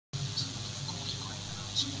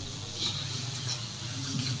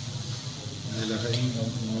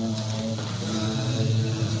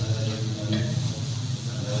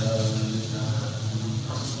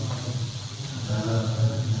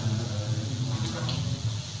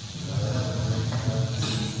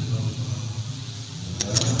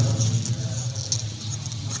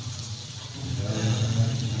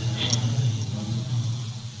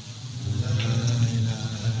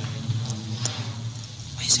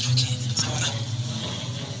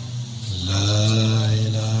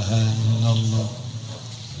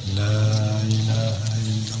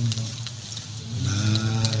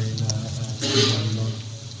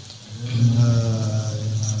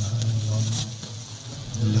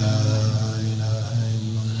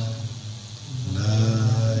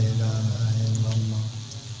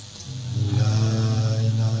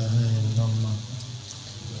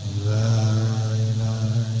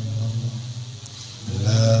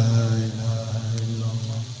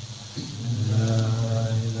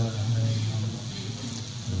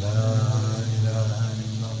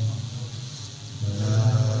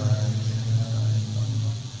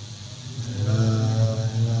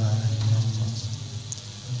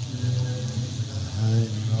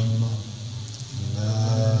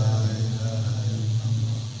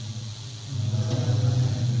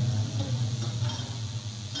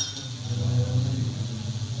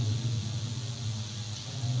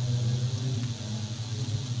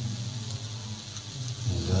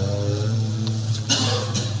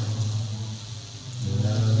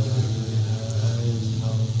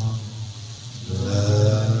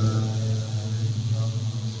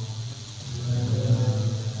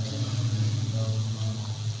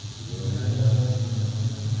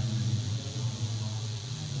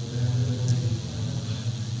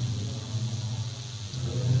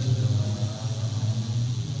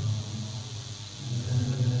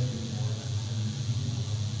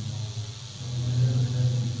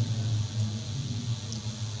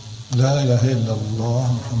لا إله إلا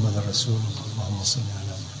الله محمد رسول الله اللهم صل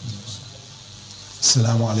على محمد.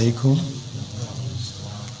 Assalamu alaikum.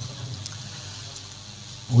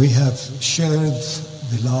 We have shared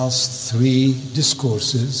the last 3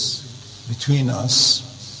 discourses between us,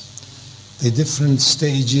 the different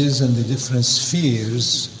stages and the different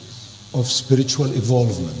spheres of spiritual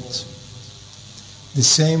evolvement. The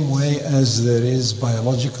same way as there is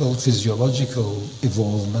biological, physiological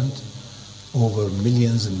evolvement over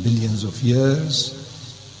millions and billions of years,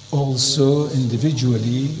 also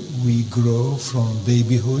individually we grow from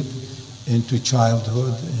babyhood into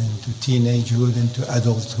childhood, into teenagehood, into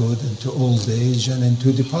adulthood, into old age, and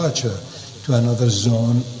into departure to another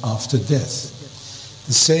zone after death.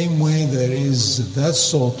 The same way there is that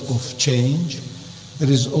sort of change,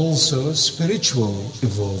 there is also spiritual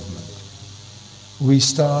evolvement. We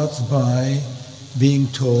start by being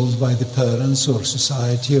told by the parents or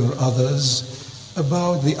society or others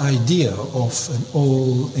about the idea of an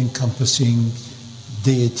all-encompassing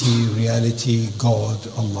deity, reality, God,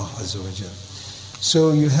 Allah Azza wa Jal.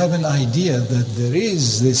 So you have an idea that there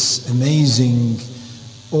is this amazing,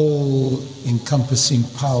 all-encompassing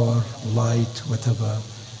power, light, whatever,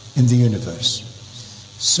 in the universe.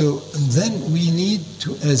 So then we need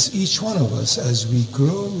to, as each one of us, as we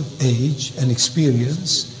grow with age and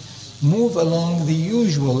experience, move along the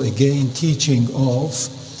usual, again, teaching of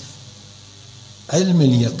ilm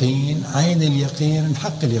al-yaqeen, ayn al-yaqeen, and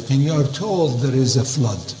haqq al-yaqeen. You are told there is a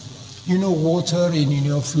flood. You know water and you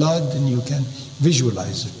know flood and you can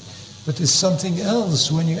visualize it. But it's something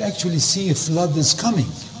else when you actually see a flood is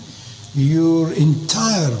coming. Your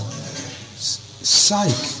entire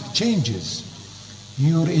psyche changes.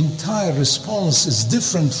 Your entire response is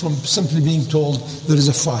different from simply being told there is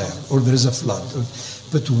a fire or there is a flood.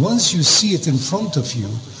 But once you see it in front of you,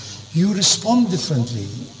 you respond differently.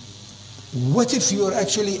 What if you are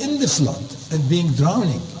actually in the flood and being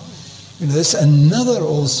drowning? That's another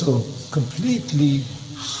also completely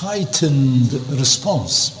heightened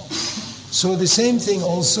response. So the same thing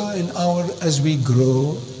also as we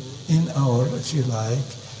grow in our, if you like,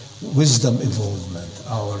 wisdom evolvement,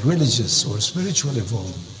 our religious or spiritual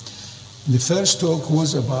evolvement. The first talk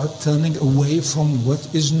was about turning away from what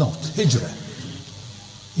is not, hijrah.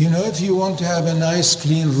 If you want to have a nice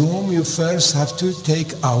clean room, you first have to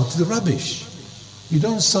take out the rubbish. You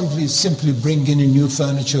don't simply bring in a new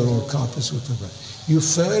furniture or carpets, whatever. You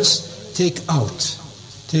first take out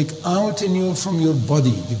from your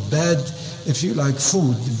body the bad, if you like,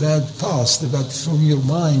 food, the bad past, the bad from your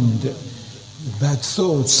mind, the bad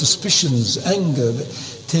thoughts, suspicions, anger.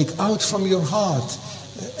 Take out from your heart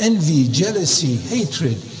envy, jealousy,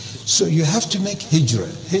 hatred. So you have to make hijrah,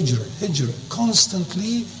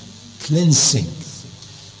 constantly cleansing.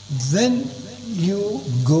 Then you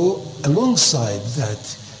go alongside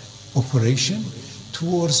that operation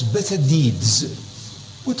towards better deeds.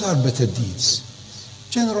 What are better deeds?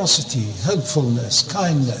 Generosity, helpfulness,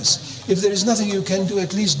 kindness. If there is nothing you can do,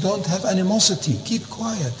 at least don't have animosity. Keep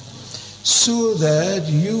quiet. So that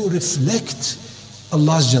you reflect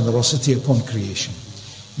Allah's generosity upon creation.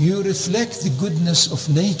 You reflect the goodness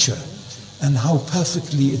of nature and how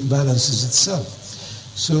perfectly it balances itself.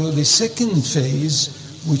 So the second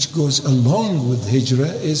phase, which goes along with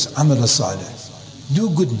hijrah, is amal salih. Do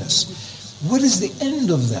goodness. What is the end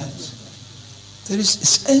of that?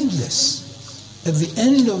 It's endless. At the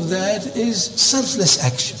end of that is selfless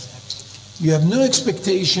action. You have no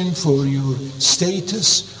expectation for your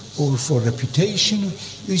status or for reputation.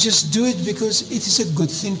 You just do it because it is a good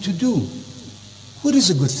thing to do. What is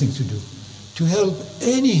a good thing to do? To help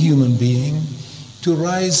any human being to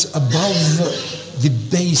rise above the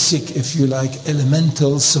basic, if you like,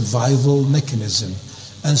 elemental survival mechanism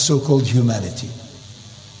and so-called humanity.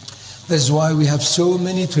 That's why we have so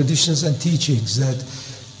many traditions and teachings that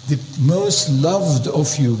the most loved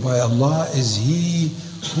of you by Allah is he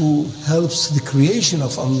who helps the creation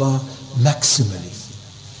of Allah maximally.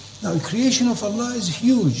 Now, the creation of Allah is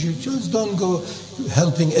huge. You just don't go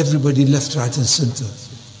helping everybody left, right, and center.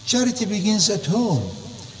 Charity begins at home.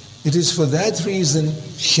 It is for that reason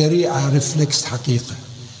Sharia reflects haqiqah.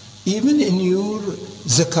 Even in your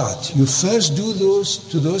zakat, you first do those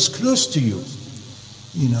to those close to you.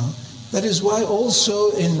 That is why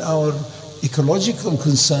also in our ecological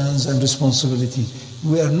concerns and responsibilities,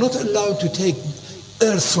 we are not allowed to take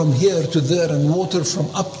earth from here to there and water from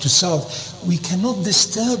up to south. We cannot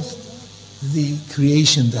disturb the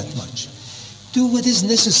creation that much. Do what is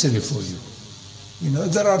necessary for you.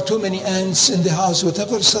 If there are too many ants in the house,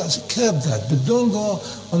 whatever, curb that. But don't go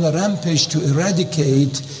on a rampage to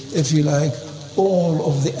eradicate, if you like, all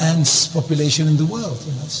of the ants population in the world.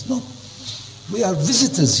 It's not. We are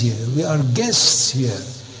visitors here. We are guests here.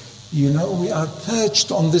 We are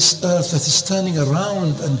perched on this earth that is turning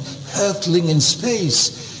around and hurtling in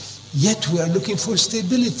space. Yet we are looking for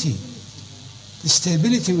stability. The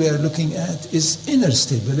stability we are looking at is inner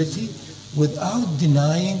stability without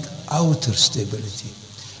denying outer stability.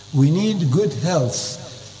 We need good health,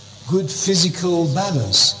 good physical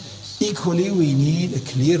balance. Equally, we need a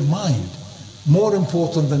clear mind. More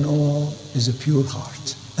important than all is a pure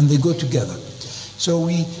heart. And they go together. So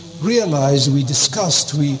we realized, we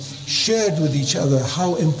discussed, we shared with each other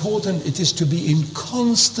how important it is to be in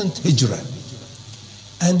constant hijrah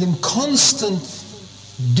and in constant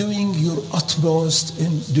doing your utmost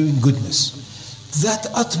in doing goodness. That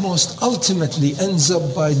utmost ultimately ends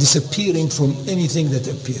up by disappearing from anything that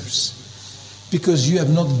appears. Because you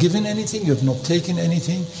have not given anything, you have not taken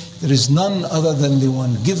anything. There is none other than the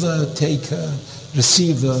one giver, taker,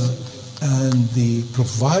 receiver, and the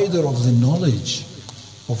provider of the knowledge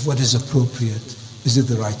of what is appropriate. Is it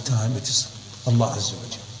the right time? It is Allah Azza wa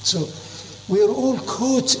Jalla. So we are all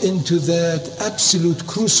caught into that absolute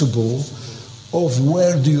crucible of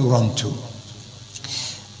where do you run to.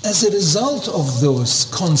 As a result of those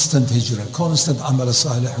constant hijrah, constant amal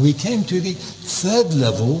salih, we came to the third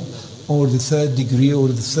level, or the third degree, or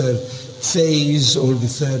the third phase, or the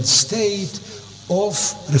third state of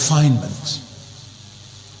refinement.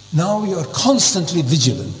 Now you are constantly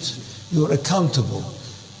vigilant, you are accountable.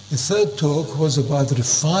 The third talk was about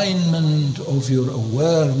refinement of your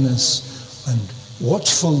awareness and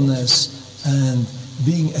watchfulness and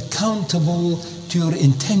being accountable to your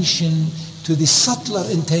intention, to the subtler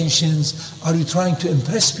intentions. Are you trying to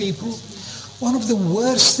impress people? One of the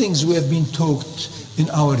worst things we have been taught in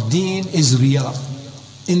our deen is riya,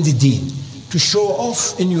 in the deen, to show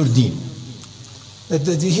off in your deen.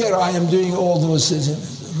 That here I am doing all those things.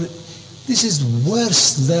 This is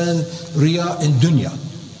worse than riya in dunya.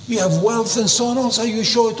 You have wealth and so on, also you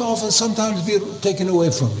show it off and sometimes be taken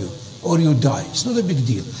away from you or you die. It's not a big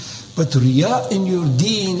deal. But riya in your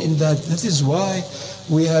deen, in that is why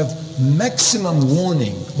we have maximum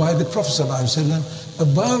warning by the Prophet ﷺ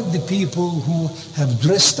about the people who have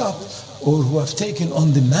dressed up or who have taken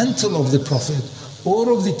on the mantle of the Prophet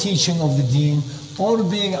or of the teaching of the deen or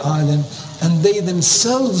being alim, and they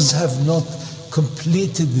themselves have not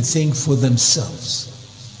completed the thing for themselves.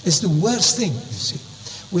 It's the worst thing, you see.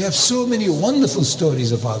 We have so many wonderful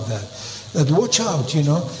stories about that. That watch out,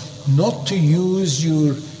 not to use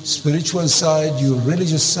your spiritual side, your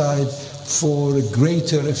religious side for a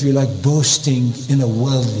greater, if you like, boasting in a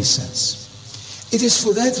worldly sense. It is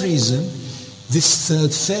for that reason, this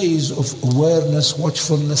third phase of awareness,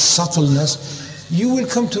 watchfulness, subtleness, you will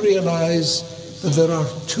come to realize that there are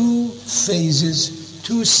two phases,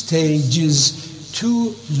 two stages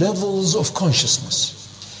two levels of consciousness.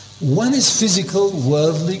 One is physical,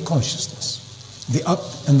 worldly consciousness. The up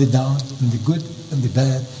and the down, and the good and the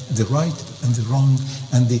bad, the right and the wrong,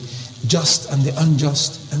 and the just and the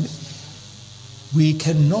unjust. And we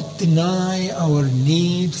cannot deny our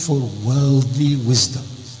need for worldly wisdom.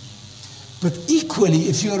 But equally,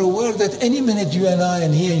 if you're aware that any minute you and I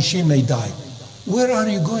and he and she may die, where are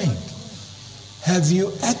you going? Have you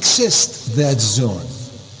accessed that zone?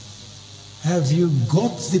 Have you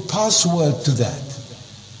got the password to that?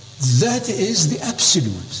 That is the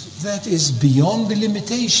absolute. That is beyond the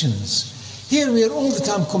limitations. Here we are all the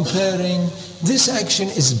time comparing, this action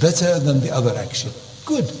is better than the other action.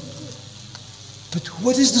 Good. But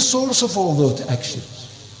what is the source of all those actions?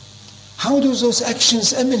 How do those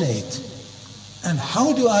actions emanate? And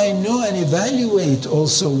how do I know and evaluate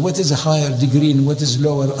also what is a higher degree and what is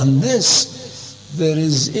lower, unless there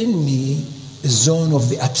is in me a zone of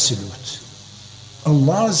the absolute?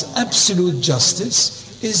 Allah's absolute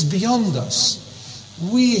justice is beyond us.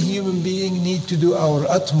 We human beings need to do our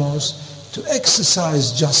utmost to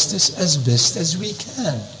exercise justice as best as we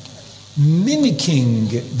can, mimicking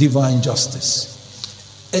divine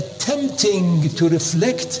justice, attempting to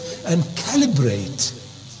reflect and calibrate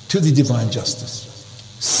to the divine justice.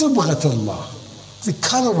 Subghat Allah, the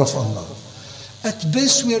color of Allah. At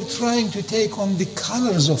best we are trying to take on the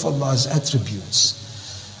colors of Allah's attributes,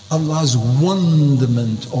 Allah's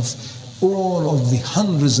wonderment of all of the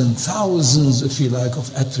hundreds and thousands, if you like,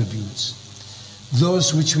 of attributes.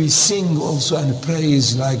 Those which we sing also and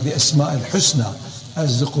praise, like the Asma al-Husna,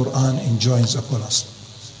 as the Quran enjoins upon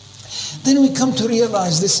us. Then we come to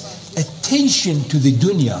realize this attention to the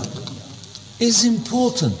dunya is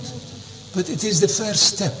important, but it is the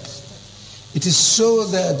first step. It is so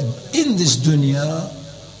that in this dunya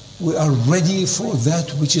we are ready for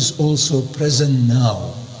that which is also present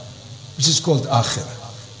now, which is called akhirah.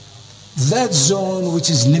 That zone which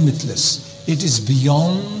is limitless, it is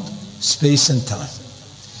beyond space and time.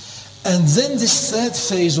 And then this third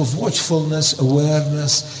phase of watchfulness,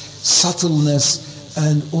 awareness, subtleness,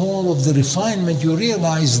 and all of the refinement, you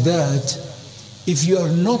realize that if you are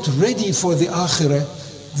not ready for the akhirah,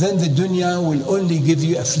 then the dunya will only give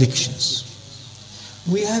you afflictions.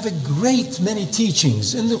 We have a great many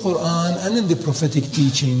teachings in the Quran and in the prophetic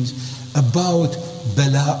teachings about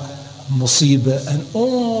bala, musibah, and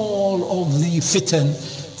all of the fitan.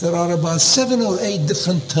 There are about 7 or 8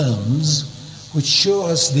 different terms which show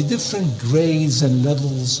us the different grades and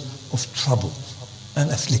levels of trouble and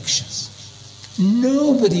afflictions.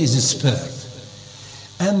 Nobody is spared.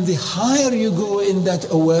 And the higher you go in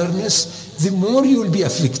that awareness, the more you will be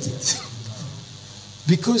afflicted.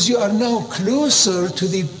 Because you are now closer to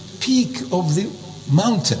the peak of the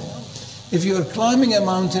mountain. If you are climbing a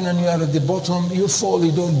mountain and you are at the bottom, you fall,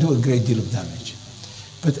 you don't do a great deal of damage.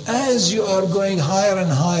 But as you are going higher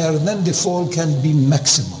and higher, then the fall can be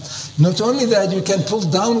maximal. Not only that, you can pull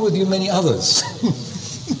down with you many others.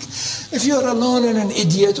 If you are alone and an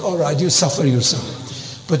idiot, all right, you suffer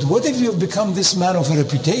yourself. But what if you've become this man of a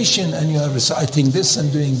reputation and you are reciting this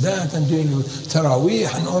and doing that and doing your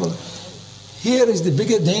taraweeh and all? Here is the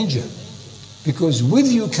bigger danger, because with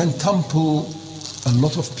you can tumble a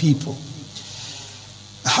lot of people.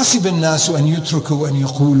 حسب الناس أن يتركوا أن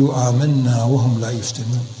يقولوا آمنا وهم لا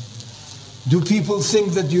يفتنون. Do people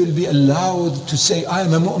think that you will be allowed to say, I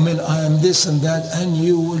am a mu'min, I am this and that, and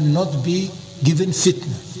you will not be given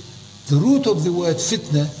fitna? The root of the word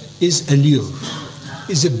fitna is allure,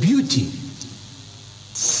 is a beauty.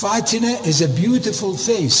 Fatina is a beautiful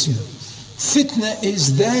face. Fitna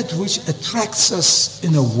is that which attracts us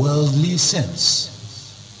in a worldly sense.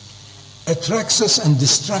 Attracts us and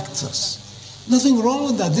distracts us. Nothing wrong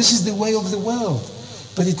with that. This is the way of the world.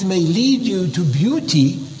 But it may lead you to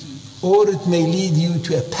beauty, or it may lead you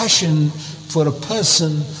to a passion for a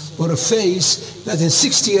person or a face that in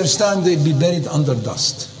 60 years' time they'll be buried under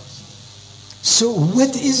dust. So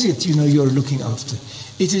what is it, you're looking after?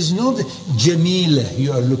 It is not Jamila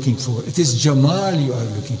you are looking for. It is Jamal you are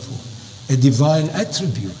looking for. A divine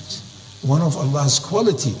attribute, one of Allah's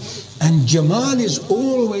quality. And Jamal is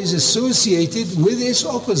always associated with its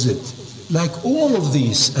opposite, like all of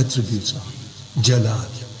these attributes are. Jalal.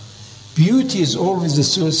 Beauty is always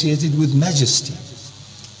associated with majesty.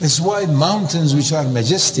 That's why mountains which are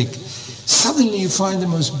majestic, suddenly you find the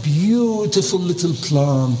most beautiful little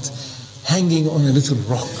plant hanging on a little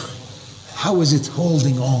rock. How is it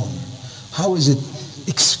holding on? How is it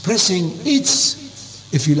expressing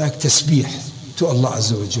its, if you like, tasbih to Allah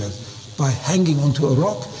Azza wa Jal, by hanging onto a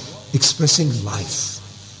rock, expressing life.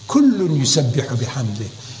 Kullun yusabbihu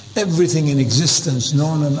bihamdih. Everything in existence,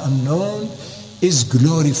 known and unknown, is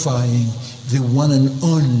glorifying the one and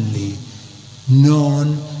only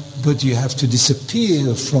known, but you have to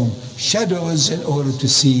disappear from shadows in order to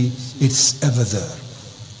see it's ever there.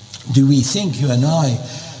 Do we think you and I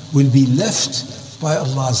will be left by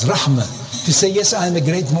Allah's rahmah to say, yes, I am a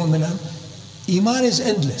great mu'min? Iman is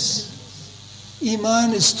endless.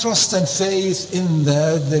 Iman is trust and faith in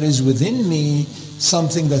that there is within me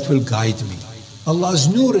something that will guide me. Allah's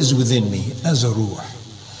nur is within me as a ruh.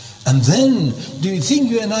 And then, do you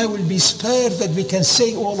think you and I will be spared that we can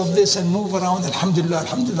say all of this and move around, Alhamdulillah,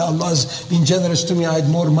 Alhamdulillah, Allah has been generous to me, I had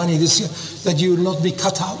more money this year, that you will not be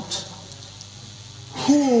cut out?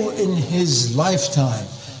 Who in his lifetime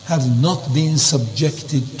have not been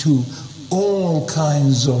subjected to all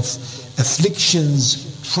kinds of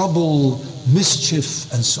afflictions, trouble,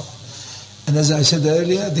 mischief, and so on? And as I said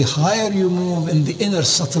earlier, the higher you move in the inner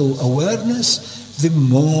subtle awareness, the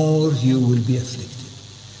more you will be afflicted.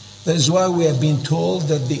 That is why we have been told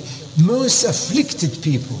that the most afflicted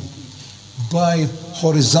people by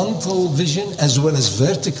horizontal vision as well as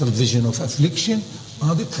vertical vision of affliction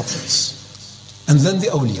are the prophets. And then the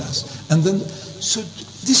awliyas. And then, so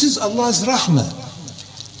this is Allah's rahmah.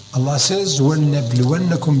 Allah says,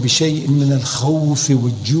 وَلْنَبْلُوَنَّكُمْ بِشَيْءٍ مِّنَ الْخَوْفِ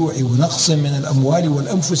وَالْجُوعِ وَنَقْصٍ مِّنَ الْأَمْوَالِ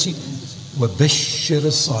وَالْأَنفُسِ وَبَشِّرِ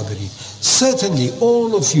الصَّابِرِينَ. Certainly,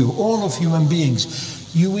 all of human beings,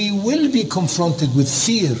 we will be confronted with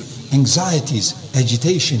fear, anxieties,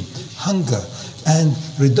 agitation, hunger, and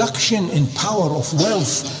reduction in power of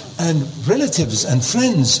wealth, and relatives and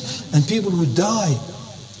friends, and people who die.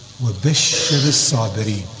 وَبَشِّرِ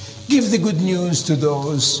الصَّابِرِينَ. Give the good news to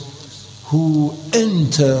those who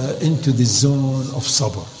enter into the zone of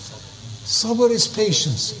sabr. Sabr is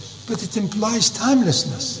patience, but it implies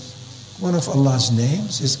timelessness. One of Allah's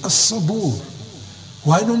names is As-Sabur.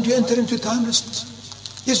 Why don't you enter into timelessness?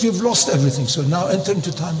 Yes, you've lost everything, so now enter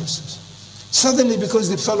into timelessness. Suddenly, because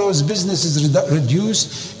the fellow's business is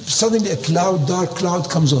reduced, suddenly a dark cloud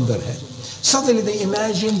comes on their head. Suddenly they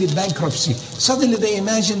imagine the bankruptcy. Suddenly they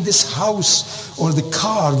imagine this house or the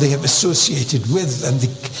car they have associated with, and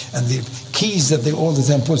the keys that they all the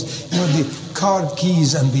time post. You know, the car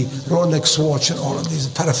keys and the Rolex watch and all of these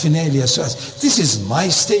paraphernalia. So this is my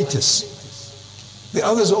status. The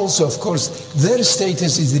others also, of course, their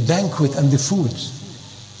status is the banquet and the foods.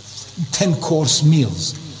 10-course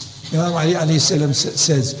meals. Imam Ali alayhi salam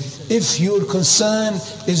says, if your concern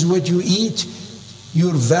is what you eat,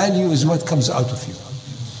 your value is what comes out of you.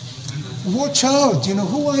 Watch out,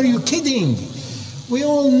 who are you kidding? We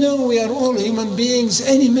all know we are all human beings.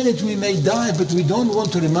 Any minute we may die, but we don't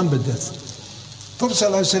want to remember death. Prophet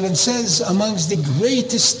ﷺ says, amongst the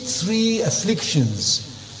greatest three afflictions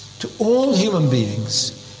to all human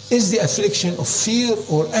beings is the affliction of fear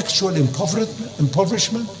or actual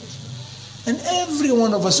impoverishment. And every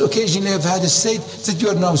one of us occasionally have had a state that you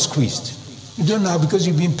are now squeezed. You don't know, because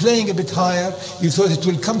you've been playing a bit higher, you thought it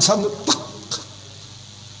will come somewhere.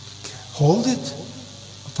 Hold it.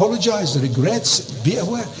 Apologize, regrets, be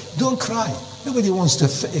aware. Don't cry. Nobody wants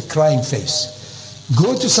a crying face.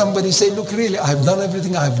 Go to somebody, say, look, really, I've done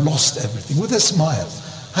everything, I've lost everything, with a smile.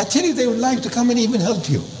 I tell you, they would like to come and even help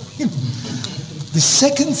you. The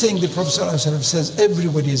second thing the Prophet ﷺ says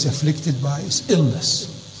everybody is afflicted by is illness.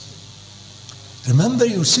 Remember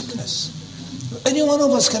your sickness. Any one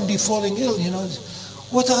of us can be falling ill,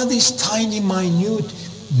 What are these tiny, minute,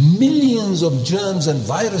 millions of germs and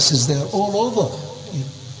viruses there all over?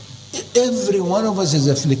 Every one of us is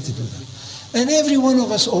afflicted with them. And every one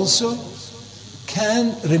of us also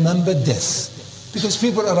can remember death. Because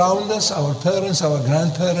people around us, our parents, our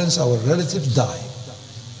grandparents, our relatives die.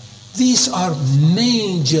 These are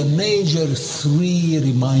major, major three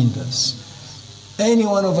reminders. Any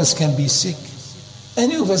one of us can be sick.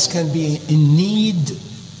 Any of us can be in need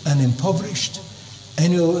and impoverished.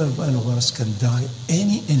 Any one of us can die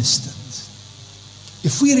any instant.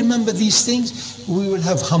 If we remember these things, we will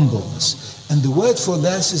have humbleness. And the word for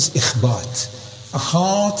that is ikhbat, a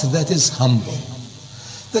heart that is humble.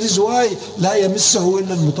 That is why لا يمسه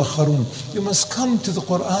إلا المطهرون. You must come to the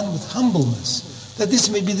Quran with humbleness. That this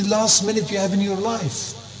may be the last minute you have in your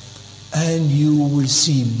life. And you will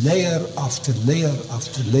see layer after layer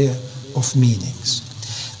after layer of meanings.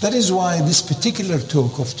 That is why this particular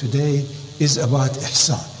talk of today is about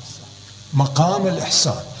ihsan. Maqam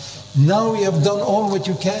al-ihsan. Now you have done all what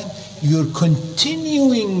you can. You're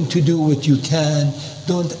continuing to do what you can.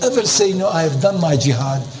 Don't ever say, no, I have done my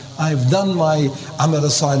jihad. I have done my amal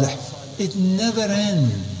salih. It never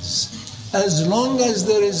ends. As long as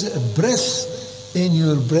there is a breath in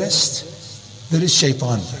your breast, there is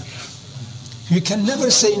shaitan there. You can never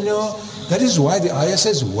say no. That is why the ayah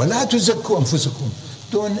says, وَلَا تُزَكُّوا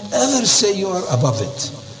أَنفُسَكُمْ. Don't ever say you are above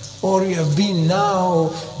it. or you have been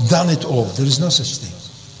now done it all. There is no such thing.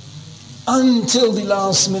 Until the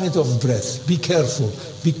last minute of breath, be careful,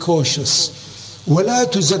 be cautious. وَلَا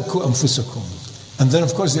تُزَكُّوا أَنفُسَكُمْ. And then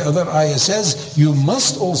of course the other ayah says, you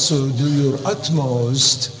must also do your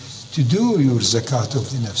utmost to do your zakat of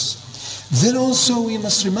the nafs. Then also we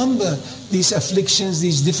must remember these afflictions,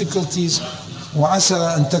 these difficulties.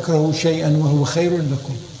 وَعَسَىٰ أَن تَكْرَهُ شَيْئًا وَهُوَ خَيْرٌ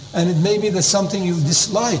لَكُمْ. And it may be that something you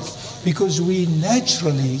dislike, because we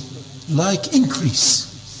naturally like increase.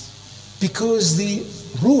 Because the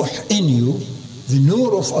ruh in you, the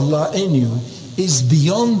nur of Allah in you, is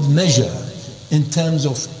beyond measure in terms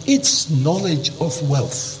of its knowledge of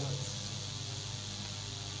wealth.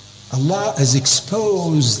 Allah has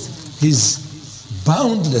exposed His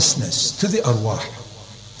boundlessness to the arwah.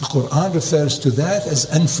 The Quran refers to that as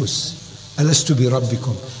anfus. Alastu bi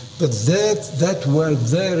rabbikum. But that word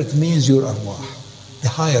there, it means your arwah, the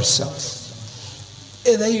higher self.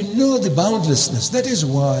 And they know the boundlessness. That is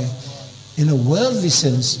why, in a worldly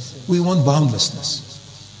sense, we want boundlessness.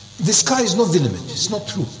 The sky is not the limit. It's not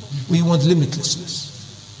true. We want limitlessness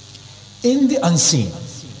in the unseen.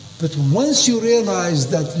 But once you realize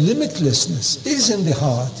that limitlessness is in the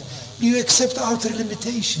heart, you accept outer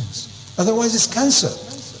limitations. Otherwise, it's cancer.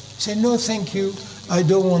 You say, no, thank you. I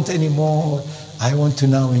don't want any more. I want to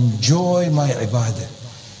now enjoy my ibadah.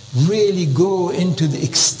 Really go into the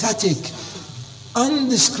ecstatic,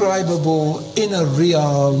 undescribable inner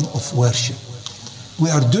realm of worship. We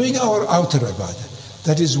are doing our outer ibadah.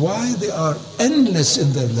 That is why they are endless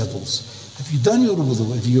in their levels. Have you done your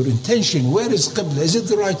wudu? Have your intention? Where is Qibla? Is it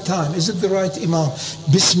the right time? Is it the right Imam?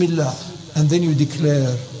 Bismillah. And then you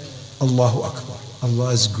declare, Allahu Akbar. Allah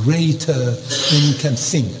is greater than you can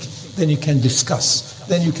think, than you can discuss,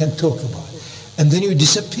 than you can talk about. And then you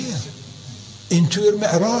disappear into your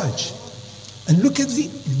mi'raj. And look at the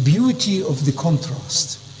beauty of the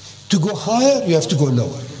contrast. To go higher, you have to go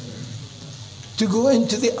lower. To go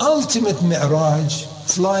into the ultimate mi'raj,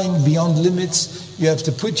 flying beyond limits, you have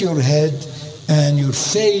to put your head and your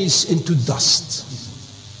face into dust.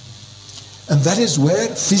 And that is where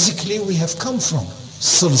physically we have come from.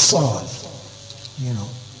 Salsal,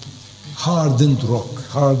 hardened rock,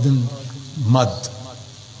 hardened mud.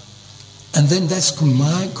 And then that's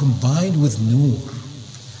combined with nur.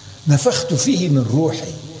 نفخت فيه من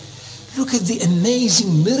روحي. Look at the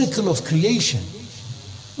amazing miracle of creation.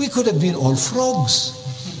 We could have been all frogs.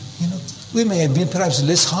 We may have been perhaps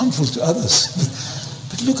less harmful to others.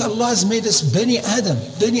 But look, Allah has made us Bani Adam.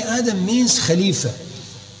 Bani Adam means Khalifa.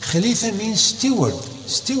 Khalifa means steward.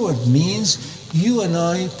 Steward means you and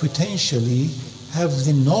I potentially have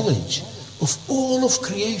the knowledge of all of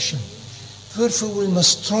creation. Therefore, we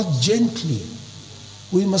must trot gently.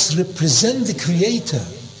 We must represent the Creator.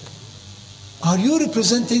 Are you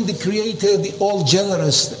representing the Creator, the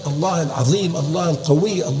all-generous, Allah al-Azim, Allah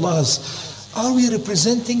al-Qawi, Are we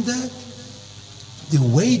representing that? The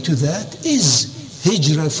way to that is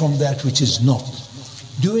hijrah from that which is not.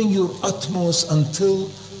 Doing your utmost until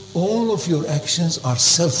all of your actions are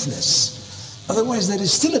selfless. Otherwise, there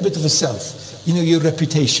is still a bit of a self. Your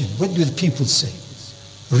reputation. What do the people say?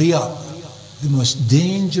 Riyah, the most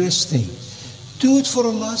dangerous thing. Do it for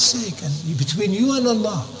Allah's sake and between you and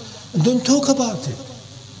Allah. And don't talk about it.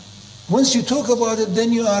 Once you talk about it,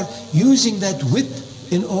 then you are using that wit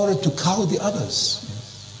in order to cow the others.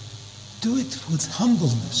 Do it with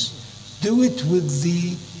humbleness. Do it with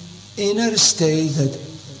the inner state that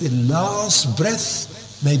the last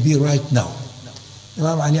breath may be right now.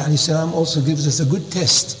 Imam Ali alayhi salam also gives us a good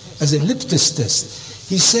test, as a litmus test.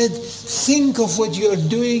 He said, think of what you are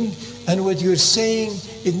doing and what you're saying.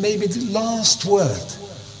 It may be the last word.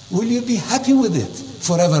 Will you be happy with it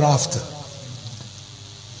forever after?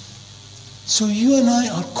 So you and I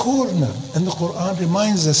are cornered, and the Quran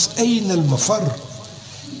reminds us, أين المفر?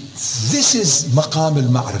 This is maqam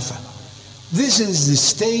al-ma'rifah. This is the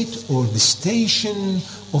state or the station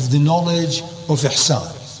of the knowledge of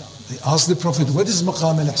ihsan. They asked the Prophet, what is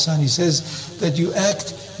maqam al-ihsan? He says that you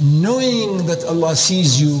act knowing that Allah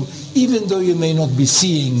sees you, even though you may not be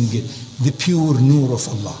seeing the pure nur of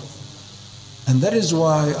Allah. And that is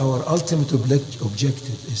why our ultimate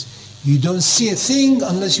objective is, you don't see a thing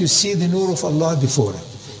unless you see the nur of Allah before it,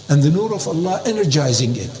 and the nur of Allah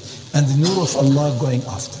energizing it, and the nur of Allah going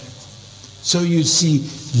after it. So you see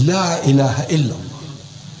La ilaha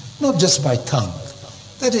illallah, not just by tongue.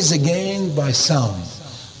 That is again by sound.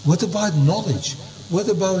 What about knowledge? What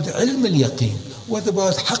about ilm al-yaqeen? What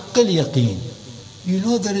about haqq al-yaqeen?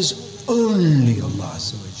 There is only Allah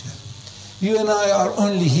Azza wa Jalla. You and I are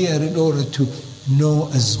only here in order to know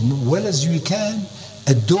as well as you can,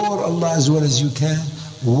 adore Allah as well as you can,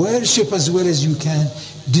 worship as well as you can,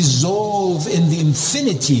 dissolve in the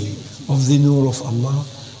infinity of the nur of Allah,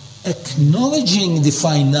 acknowledging the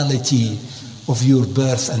finality of your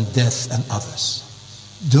birth and death and others.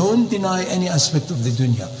 Don't deny any aspect of the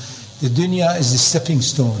dunya. The dunya is the stepping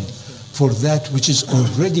stone for that which is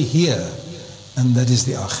already here, and that is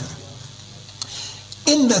the akhirah.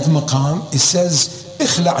 In that maqam, it says,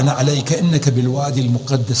 اخلعنا عليك إنك بالوادي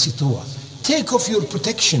المقدس طوى. Take off your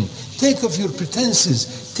protection, take off your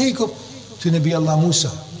pretenses, take off to Nabi Allah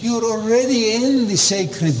Musa. You're already in the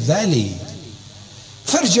sacred valley.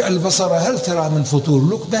 فارجع البصر هل ترى من فطور.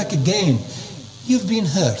 Look back again. You've been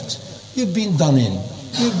hurt, you've been done in,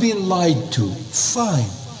 you've been lied to. Fine.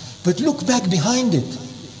 But look back behind it.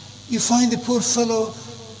 You find the poor fellow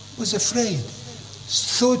was afraid,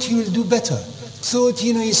 thought he will do better, thought,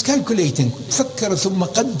 he's calculating. فكر ثم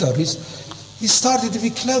قدر. He started to be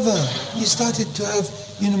clever. He started to have,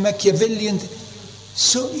 Machiavellian.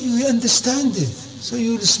 So you understand it. So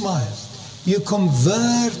you will smile. You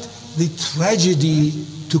convert the tragedy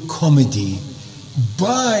to comedy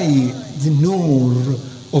by the nur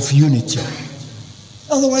of unity.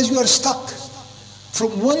 Otherwise you are stuck.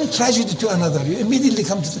 From one tragedy to another, you immediately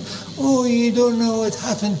come to you don't know what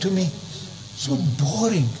happened to me. So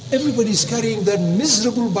boring. Everybody is carrying their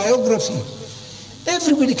miserable biography.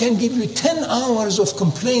 Everybody can give you 10 hours of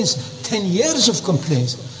complaints, 10 years of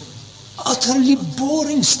complaints. Utterly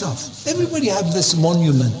boring stuff. Everybody have this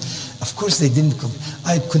monument. Of course they didn't come.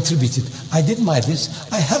 I contributed. I did my this.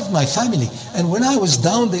 I helped my family. And when I was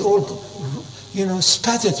down, they all,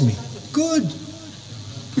 spat at me. Good.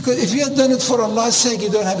 Because if you had done it for Allah's sake,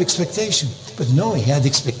 you don't have expectation. But no, he had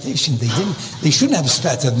expectation. They shouldn't have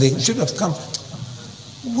spat at. They should have come.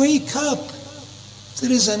 Wake up.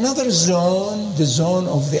 There is another zone, the zone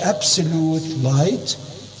of the absolute light,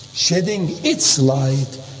 shedding its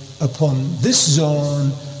light upon this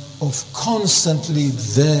zone of constantly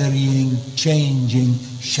varying, changing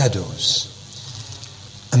shadows.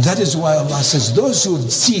 And that is why Allah says, those who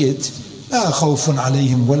see it, لَا خَوْفٌ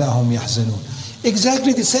عَلَيْهِمْ وَلَا هُمْ يَحْزَنُونَ.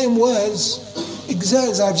 Exactly the same words,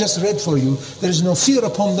 exactly as I've just read for you. There is no fear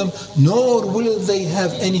upon them, nor will they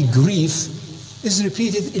have any grief, is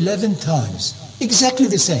repeated 11 times. Exactly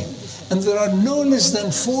the same. And there are no less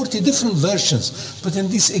than 40 different versions, but in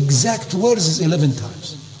these exact words is 11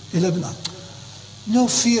 times. 11. No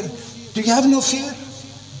fear. Do you have no fear?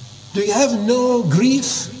 Do you have no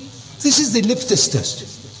grief? This is the litmus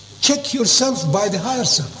test. Check yourself by the higher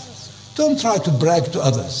self. Don't try to brag to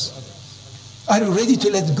others. Are you ready to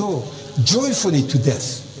let go joyfully to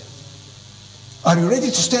death? Are you ready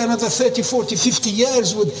to stay another 30, 40, 50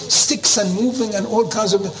 years with sticks and moving and all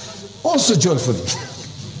kinds of, also joyfully?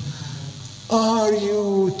 Are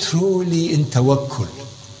you truly in tawakkul?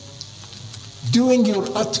 Doing your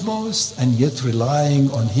utmost and yet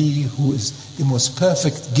relying on He who is the most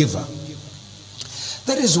perfect giver.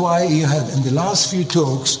 That is why you had in the last few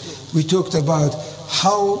talks, we talked about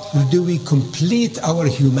how do we complete our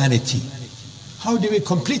humanity? How do we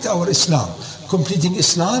complete our Islam? Completing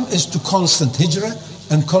Islam is to constant hijrah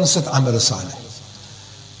and constant amal salih.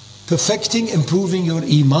 Perfecting, improving your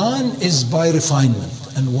iman is by refinement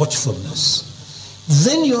and watchfulness.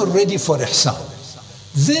 Then you are ready for ihsan.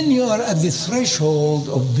 Then you are at the threshold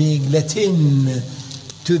of being let in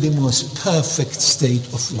to the most perfect state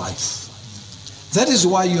of life. That is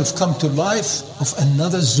why you have come to life of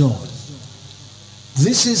another zone.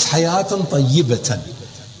 This is hayatan tayyibatan.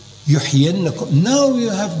 Yuhyiyannakum. Now you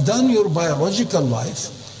have done your biological life,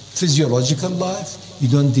 physiological life. You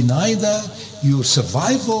don't deny that. Your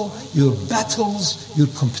survival, your battles, your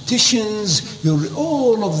competitions, your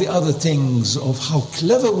all of the other things of how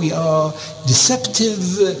clever we are, deceptive,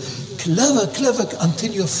 clever,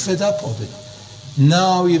 until you're fed up of it.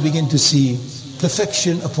 Now you begin to see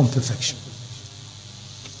perfection upon perfection.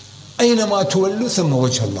 أَيْنَمَا تُوَلُّ ثَمَّ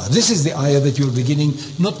وَجْهَ اللَّهِ. This is the ayah that you're beginning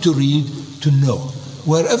not to read, to know.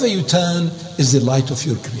 Wherever you turn is the light of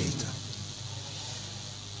your Creator.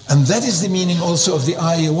 And that is the meaning also of the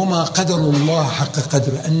ayah, وَمَا قَدَرُ اللَّهَ حَقَّ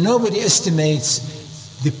قَدْرِ. And nobody estimates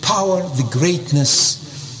the power, the greatness,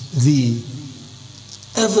 the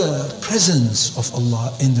ever presence of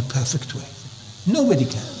Allah in the perfect way. Nobody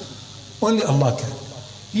can. Only Allah can.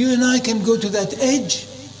 You and I can go to that edge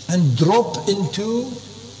and drop into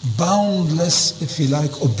boundless, if you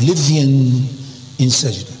like, oblivion in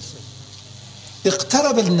sajda.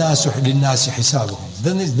 اقترب الناس للناس حسابهم.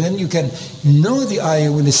 Then you can know the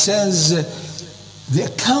ayah when it says the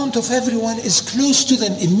account of everyone is close to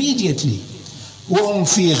them immediately. وهم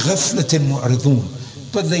في غفلة معرضون.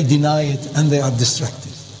 But they deny it and they are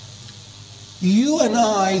distracted. You and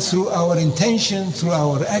I, through our intention, through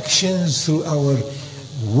our actions, through our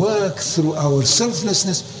work through our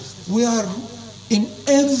selflessness, we are in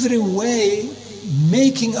every way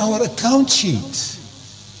making our account sheet.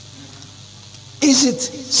 Is it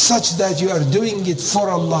such that you are doing it for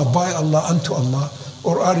Allah, by Allah, unto Allah,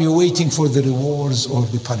 or are you waiting for the rewards or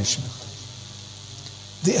the punishment?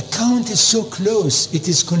 The account is so close, it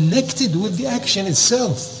is connected with the action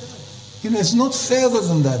itself. It's not further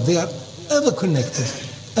than that. They are ever connected,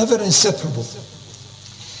 ever inseparable.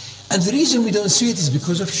 And the reason we don't see it is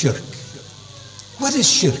because of shirk. What is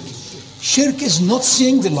shirk? Shirk is not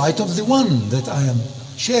seeing the light of the one that I am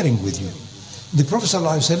sharing with you. The Prophet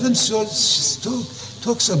ﷺ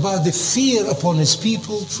talks about the fear upon his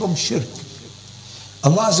people from shirk.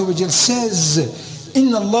 Allah Azza wa Jal says,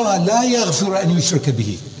 إِنَّ اللَّهَ لَا يَغْفِرُ أَنْ يُشْرَكَ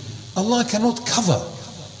بِهِ. Allah cannot cover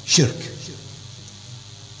shirk.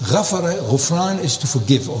 Ghafara, ghufran is to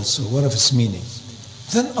forgive also, one of its meanings.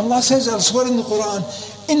 Then Allah says elsewhere in the Quran,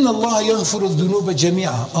 إِنَّ اللَّهَ يَغْفِرُ الذُّنُوبَ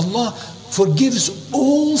جَمِيعًا. Allah forgives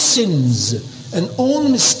all sins and all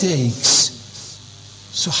mistakes.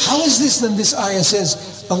 So how is this then this ayah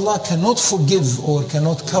says Allah cannot forgive or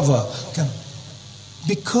cannot cover?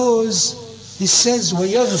 Because He says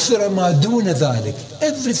وَيَغْفِرَ مَا دُونَ ذَلِكَ.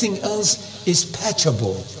 Everything else is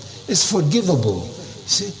patchable, is forgivable.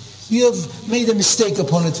 See, you have made a mistake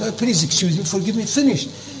upon it, please excuse me, forgive me,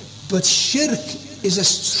 finished. But shirk is a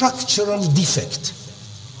structural defect.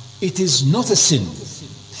 It is not a sin.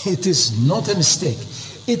 It is not a mistake.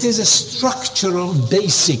 It is a structural,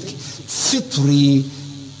 basic, fitri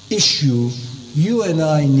issue you and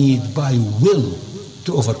I need by will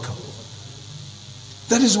to overcome.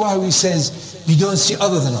 That is why we says you don't see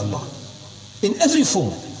other than Allah in every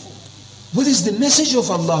form. What is the message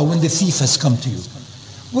of Allah when the thief has come to you?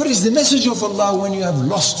 What is the message of Allah when you have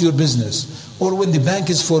lost your business or when the bank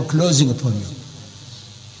is foreclosing upon you?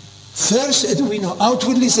 First, we know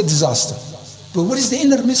outwardly it's a disaster. But what is the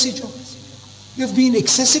inner message of it? You have been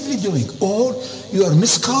excessively doing, or you are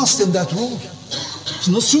miscast in that role. It's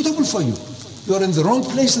not suitable for you. You are in the wrong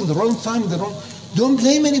place, in the wrong time, Don't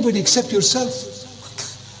blame anybody except yourself.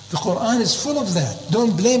 The Quran is full of that.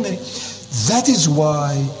 Don't blame any. That is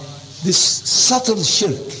why this subtle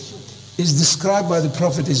shirk is described by the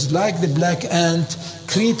Prophet as like the black ant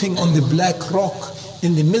creeping on the black rock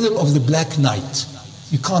in the middle of the black night.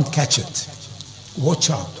 You can't catch it. Watch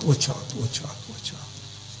out, watch out, watch out, watch out.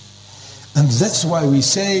 And that's why we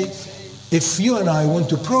say, if you and I want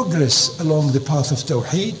to progress along the path of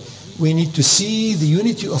Tawheed, we need to see the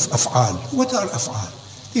unity of af'al. What are af'al?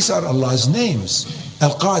 These are Allah's names.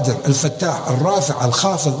 Al-Qadir, Al-Fattah, Al-Rafi',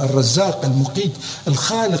 Al-Khafid, Al-Razzaq, Al-Muqit,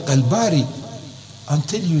 Al-Khaliq, Al-Bari.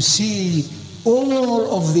 Until you see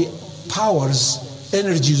all of the powers,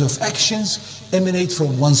 energies of actions emanate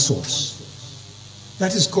from one source.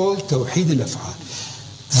 That is called Tawheed al-Af'al.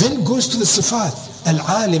 Then goes to the Sifat.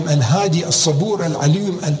 Al-Alim, Al-Hadi, Al-Sabur,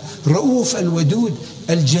 Al-Alim, Al-Ra'uf, Al-Wadud,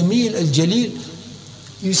 Al-Jamil, Al-Jalil.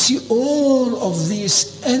 You see all of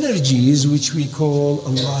these energies which we call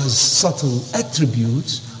Allah's subtle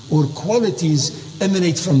attributes or qualities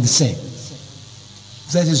emanate from the same.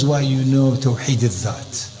 That is why you know Tawheed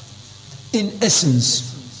al-Dhat. In essence,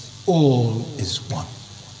 all is one.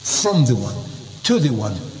 From the one, to the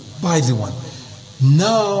one, by the one.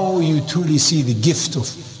 Now you truly see the gift of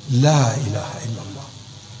La ilaha illallah.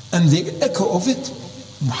 And the echo of it,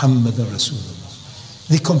 Muhammadan Rasulullah.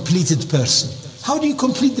 The completed person. How do you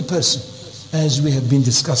complete the person? As we have been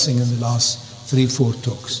discussing in the last 3-4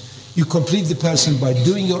 talks. You complete the person by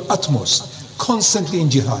doing your utmost, constantly in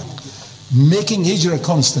jihad, making hijrah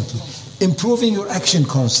constantly, improving your action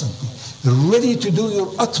constantly, ready to do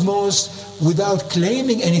your utmost without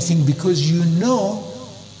claiming anything because you know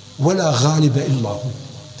وَلَا غَالِبَ إِلَّا هُ.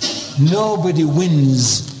 Nobody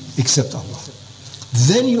wins except Allah.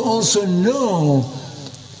 Then you also know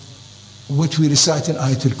what we recite in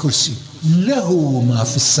Ayatul Kursi. لَهُ مَا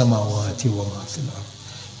فِي السَّمَاوَاتِ وَمَا فِي الْأَرْضِ.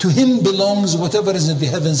 To Him belongs whatever is in the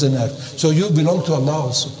heavens and earth. So you belong to Allah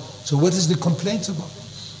also. So what is the complaint about?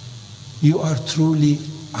 You are truly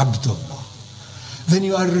Abdullah. Then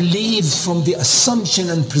you are relieved from the assumption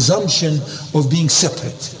and presumption of being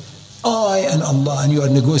separate. I and Allah, and you are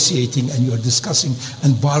negotiating and you are discussing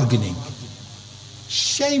and bargaining.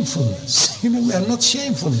 Shamefulness. We are not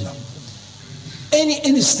shameful enough. Any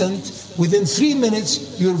instant, within 3 minutes,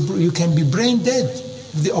 you can be brain dead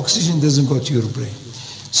if the oxygen doesn't go to your brain.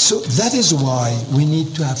 So that is why we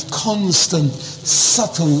need to have constant,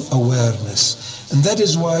 subtle awareness. And that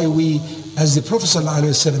is why we, as the Prophet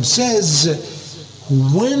ﷺ says,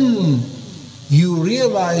 when you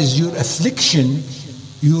realize your affliction,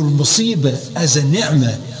 your musibah as a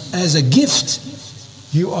ni'mah, as a gift,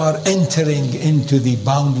 you are entering into the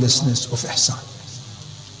boundlessness of ihsan.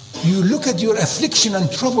 You look at your affliction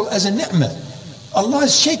and trouble as a ni'mah. Allah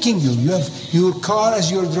is shaking you. You have your car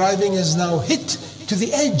as you're driving is now hit to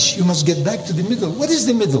the edge. You must get back to the middle. What is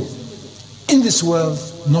the middle? In this world,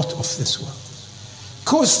 not of this world.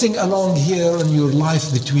 Coasting along here in your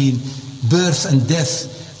life between birth and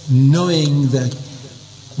death, knowing that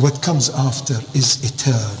what comes after is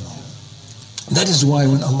eternal. That is why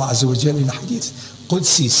when Allah Azza wa Jalla in Hadith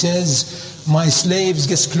Qudsi says, my slaves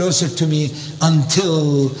get closer to me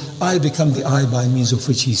until I become the eye by means of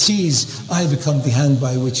which he sees, I become the hand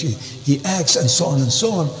by which he acts, and so on and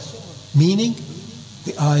so on. Meaning,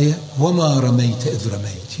 the ayah, وَمَا رَمَيْتَ إِذْ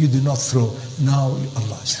رَمَيْتَ. You do not throw, now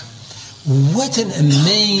Allah is. What an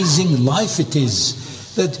amazing life it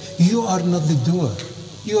is, that you are not the doer.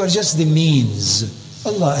 You are just the means.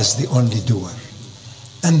 Allah is the only doer.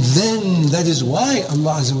 And then that is why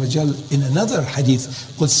Allah Azza wa Jal in another hadith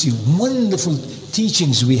Qudsi, wonderful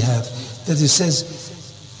teachings we have, that it says,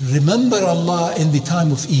 remember Allah in the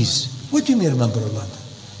time of ease. What do you mean remember Allah?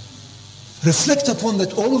 Reflect upon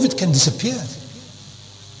that all of it can disappear.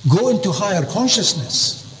 Go into higher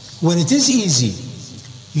consciousness. When it is easy,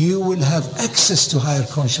 you will have access to higher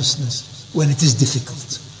consciousness. When it is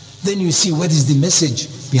difficult, then you see what is the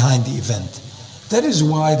message behind the event. That is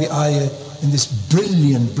why the ayah in this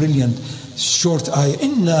brilliant short ayah,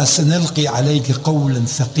 إِنَّا سَنَلْقِي عَلَيْكَ قَوْلًا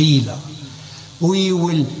ثَقِيلًا. We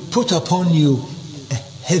will put upon you a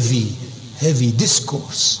heavy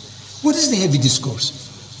discourse. What is the heavy discourse?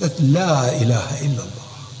 That لا إله إلا الله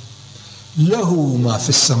له ما في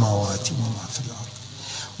السماوات وما في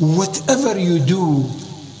الأرض. Whatever you do,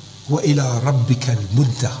 وإلى ربك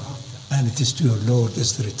المنتهى, and it is to your Lord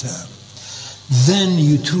is the return. Then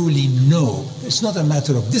you truly know. It's not a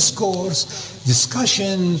matter of discourse,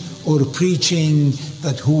 discussion, or preaching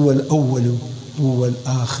that هو الأول هو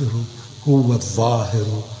الآخر هو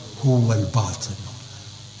الظاهر هو الباطن.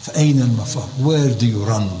 فأين المفر? Where do you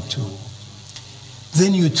run to?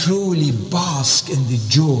 Then you truly bask in the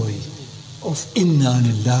joy of إنا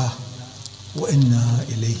لله وإنا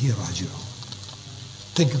إليه راجعون.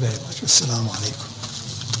 Thank you very much. Assalamu alaikum.